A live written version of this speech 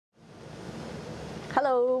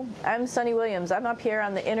Hello, I'm Suni Williams. I'm up here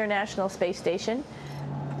on the International Space Station.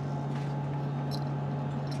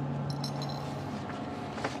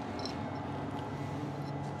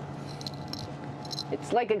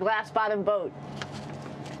 It's like a glass-bottom boat.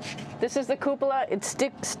 This is the cupola. It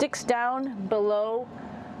sticks down below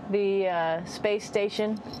the space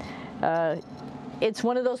station. It's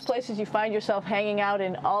one of those places you find yourself hanging out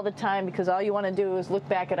in all the time because all you want to do is look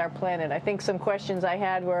back at our planet. I think some questions I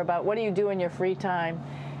had were about what do you do in your free time?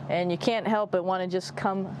 And you can't help but want to just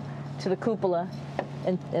come to the cupola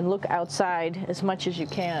and look outside as much as you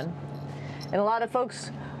can. And a lot of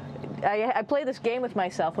folks, I play this game with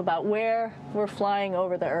myself about where we're flying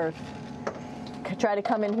over the Earth. Try to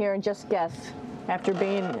come in here and just guess. After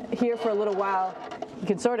being here for a little while, you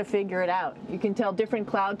can sort of figure it out. You can tell different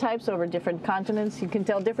cloud types over different continents. You can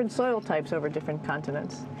tell different soil types over different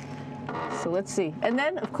continents. So let's see. And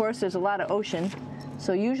then, of course, there's a lot of ocean.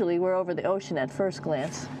 So usually we're over the ocean at first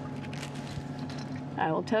glance.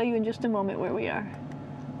 I will tell you in just a moment where we are.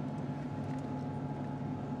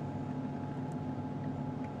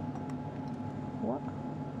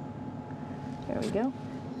 There we go.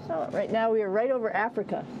 So right now we are right over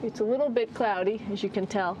Africa. It's a little bit cloudy, as you can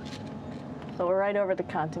tell. But we're right over the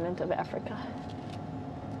continent of Africa.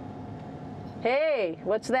 Hey,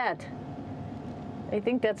 what's that? I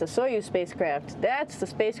think that's a Soyuz spacecraft. That's the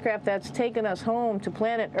spacecraft that's taken us home to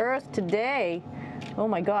planet Earth today. Oh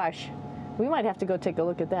my gosh. We might have to go take a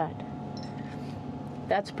look at that.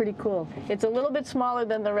 That's pretty cool. It's a little bit smaller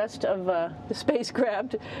than the rest of the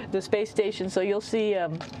spacecraft, the space station, so you'll see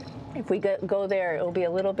if we go there, it'll be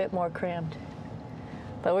a little bit more crammed.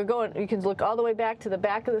 But we're going, you can look all the way back to the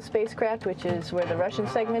back of the spacecraft, which is where the Russian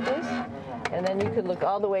segment is. And then you could look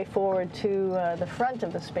all the way forward to the front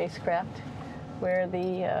of the spacecraft, where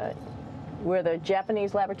the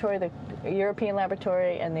Japanese laboratory, the European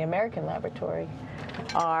laboratory, and the American laboratory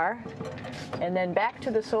are. And then back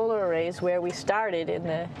to the solar arrays where we started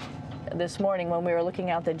this morning when we were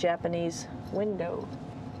looking out the Japanese window.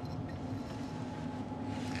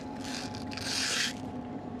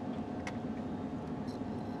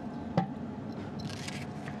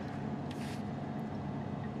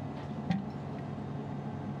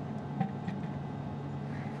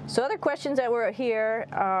 So other questions that were here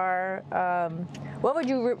are, what would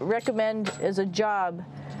you recommend as a job,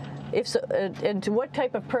 if so, and to what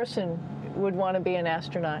type of person would want to be an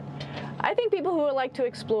astronaut? I think people who would like to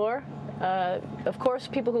explore, of course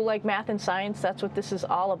people who like math and science, that's what this is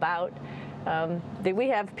all about. We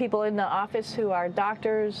have people in the office who are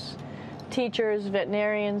doctors, teachers,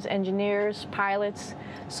 veterinarians, engineers, pilots,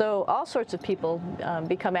 so all sorts of people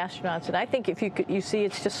become astronauts, and I think if you see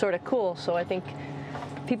it's just sort of cool, so I think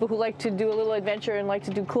people who like to do a little adventure and like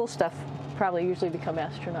to do cool stuff probably usually become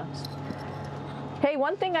astronauts. Hey,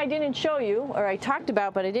 one thing I didn't show you, or I talked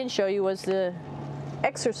about but I didn't show you, was the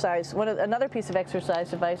exercise, another piece of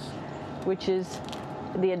exercise device, which is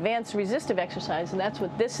the advanced resistive exercise, and that's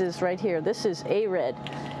what this is right here. This is ARED,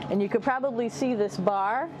 and you could probably see this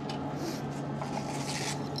bar.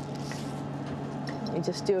 Let me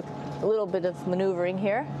just do a little bit of maneuvering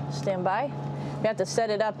here. Stand by. You have to set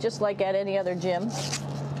it up just like at any other gym.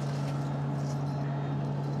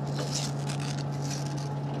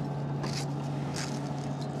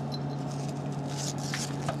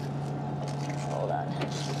 Hold on.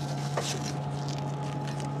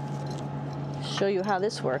 Show you how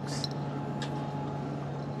this works.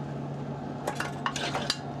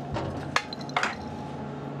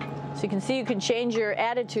 So you can see you can change your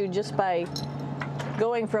attitude just by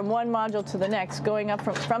going from one module to the next, going up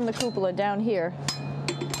from the cupola down here.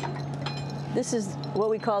 This is what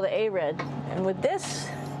we call the ARED. And with this,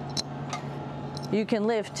 you can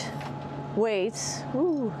lift weights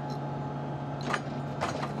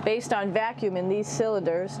based on vacuum in these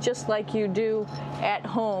cylinders, just like you do at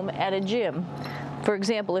home at a gym. For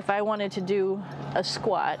example, if I wanted to do a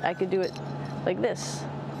squat, I could do it like this.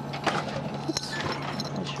 Oops.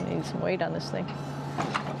 I just need some weight on this thing.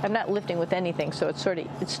 I'm not lifting with anything, so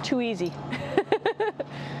it's too easy.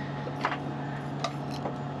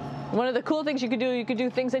 One of the cool things you could do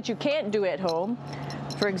things that you can't do at home.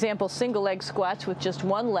 For example, single leg squats with just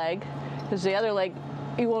one leg, because the other leg,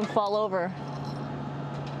 you won't fall over.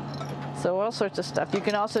 So all sorts of stuff. You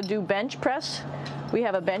can also do bench press. We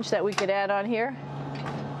have a bench that we could add on here,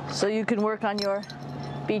 so you can work on your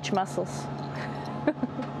beach muscles.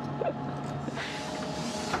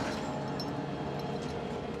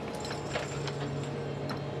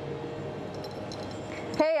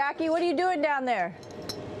 Hey, Aki, what are you doing down there?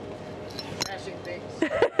 Crashing things.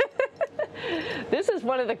 This is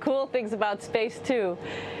one of the cool things about space, too.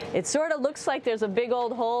 It sort of looks like there's a big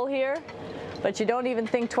old hole here, but you don't even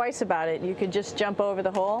think twice about it. You can just jump over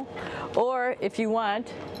the hole, or if you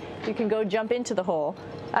want, you can go jump into the hole.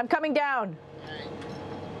 I'm coming down.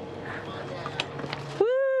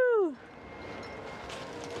 Woo!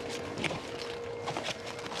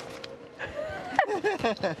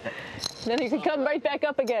 Then you can come right back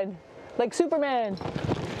up again, like Superman.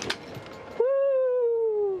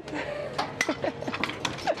 Woo!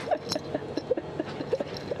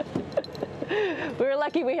 We're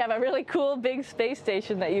lucky we have a really cool big space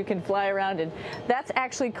station that you can fly around in. That's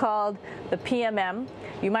actually called the PMM.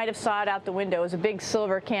 You might have saw it out the window. It's a big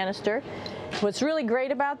silver canister. What's really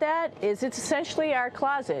great about that is it's essentially our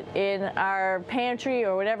closet in our pantry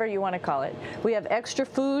or whatever you want to call it. We have extra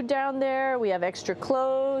food down there. We have extra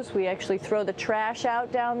clothes. We actually throw the trash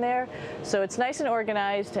out down there. So it's nice and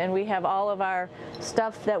organized, and we have all of our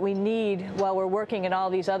stuff that we need while we're working in all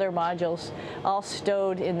these other modules all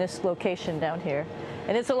stowed in this location down here.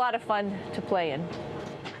 And it's a lot of fun to play in.